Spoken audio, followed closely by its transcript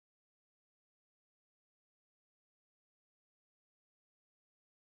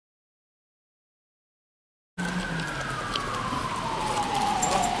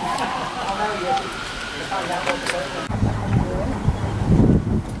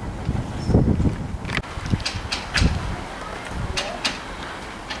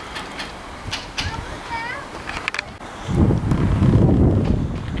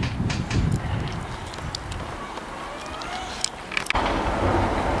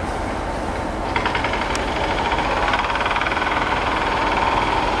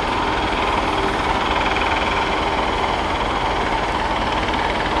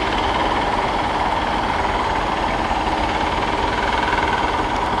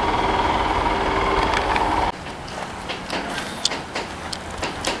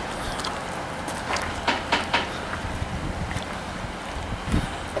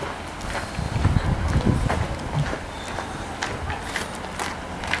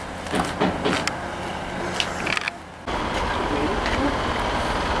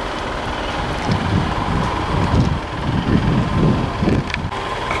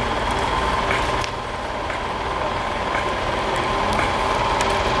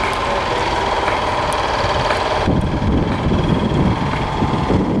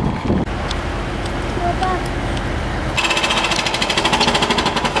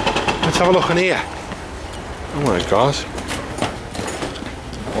a look in here. Oh my god.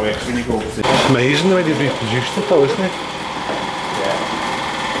 It's amazing the way they've reproduced it though, isn't it? Yeah.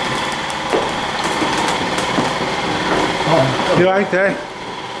 You right there?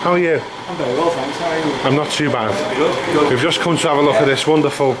 How are you? I'm very well, thanks. How are you? I'm not too bad. Good. We've just come to have a look at this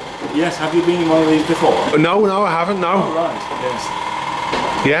wonderful... Yes, have you been in one of these before? No, I haven't, no. Oh, right, yes.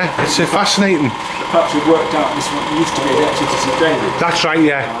 Yeah, it's fascinating. Perhaps you've worked out this one used to be electricity David. That's right,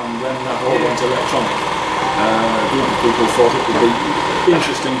 yeah. And when that all went electronic, a group of people thought it would be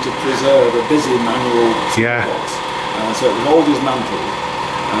interesting to preserve a busy manual box. So it was all dismantled,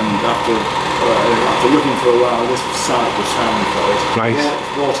 and after looking for a while, this site was found for it. Right.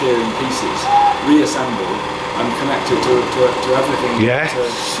 Brought here in pieces, reassembled, and connected to everything. Yeah,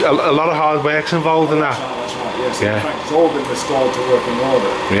 a lot of hard work's involved in that. That's right, yes. Yeah. In fact, it's all been restored to working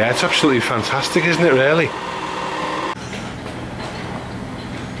order. Yeah, it's absolutely fantastic, isn't it, really?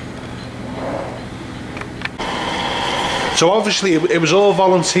 So obviously it was all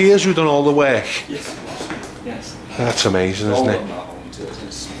volunteers who done all the work. Yes, it was. Yes. That's amazing, isn't it?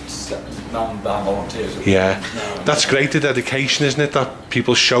 Volunteers. Yeah, that's great, the dedication, isn't it, that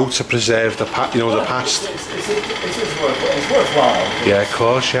people show to preserve the past. It's worthwhile. Yeah, of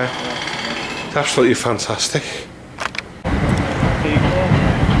course, yeah. It's absolutely fantastic.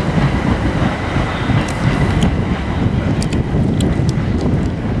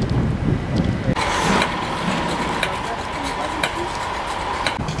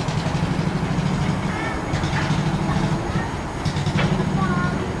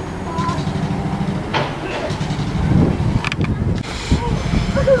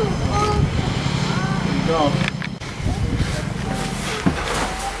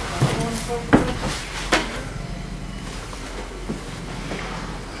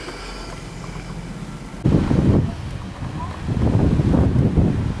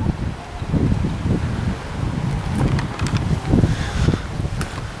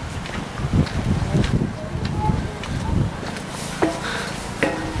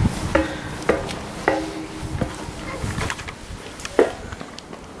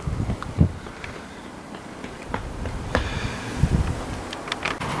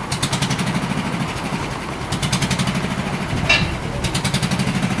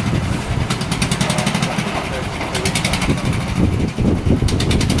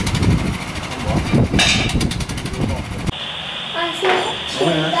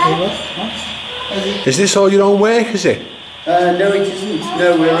 Is this all your own work, is it? No, it isn't.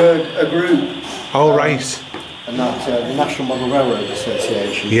 No, we're a group. Oh, right. And that's the National Model Railroad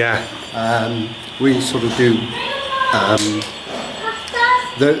Association. Yeah. We sort of do,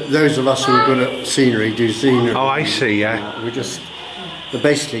 those of us who are good at scenery do scenery. Oh, I see, yeah. We're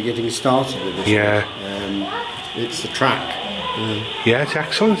basically getting started with this. Yeah. It's the track. Yeah, it's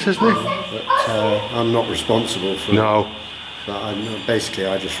excellent, isn't it? But I'm not responsible for No. it. But I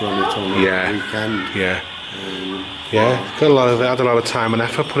just run it on the weekend. Yeah. Yeah, had a lot of time and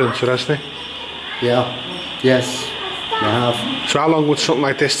effort put into it, hasn't it? Yeah. Yes. We have. So how long would something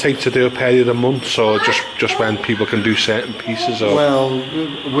like this take to do, a period of months, or just when people can do certain pieces? Or? Well,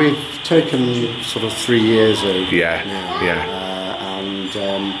 we've taken sort of 3 years over. Yeah. Now, yeah.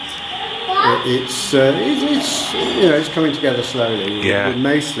 It's coming together slowly. Yeah. We're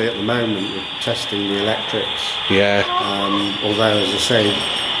mostly at the moment we're testing the electrics. Yeah. Although, as I say,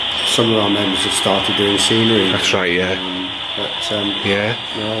 some of our members have started doing scenery. That's right. Yeah. Yeah.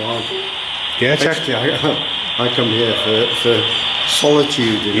 Basically, I come here for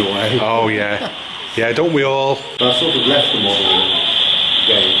solitude in a way. Oh yeah. Yeah. Don't we all? But I sort of left the modelling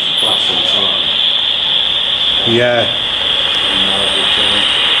game for quite some time. Yeah.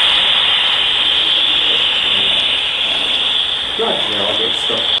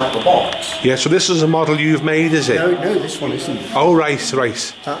 Like the box. Yeah, so this is a model you've made, is it? No, this one isn't. Oh, right.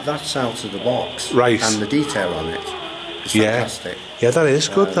 That's out of the box. Right. And the detail on it is fantastic. Yeah, that is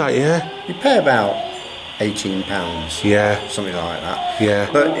good, yeah. You pay about £18. Yeah. Something like that.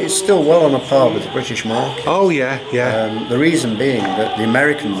 Yeah. But it's still well on a par with the British market. Oh, yeah. The reason being that the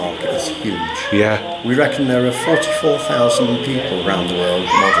American market is huge. Yeah. We reckon there are 44,000 people around the world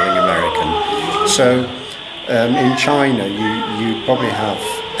modelling American. So in China, you probably have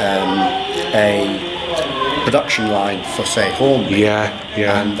a production line for, say, Hornby. Yeah.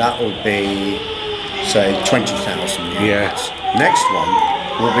 And that would be, say, 20,000 units. Yeah. Next one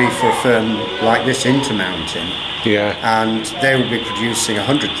will be for a firm like this, Intermountain. Yeah. And they would be producing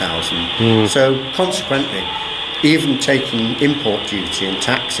 100,000. So consequently, even taking import duty and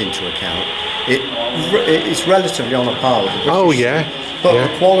tax into account, it's relatively on a par with the British. Oh yeah. But yeah.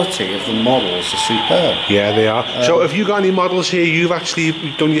 the quality of the models are superb. Yeah, they are. So have you got any models here you've actually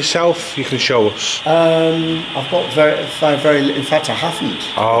done yourself you can show us? I've got very, in fact I haven't.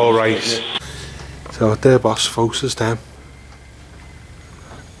 Oh right. So they're boss focusers then.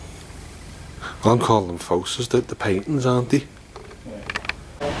 Well, I'm calling them focusers, the paintings, aren't they?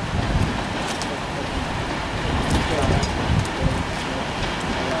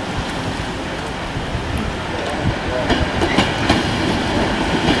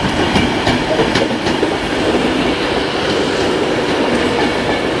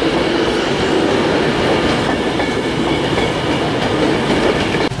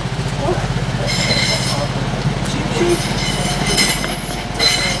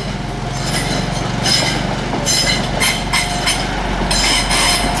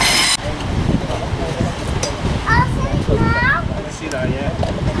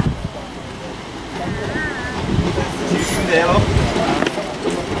 There, look.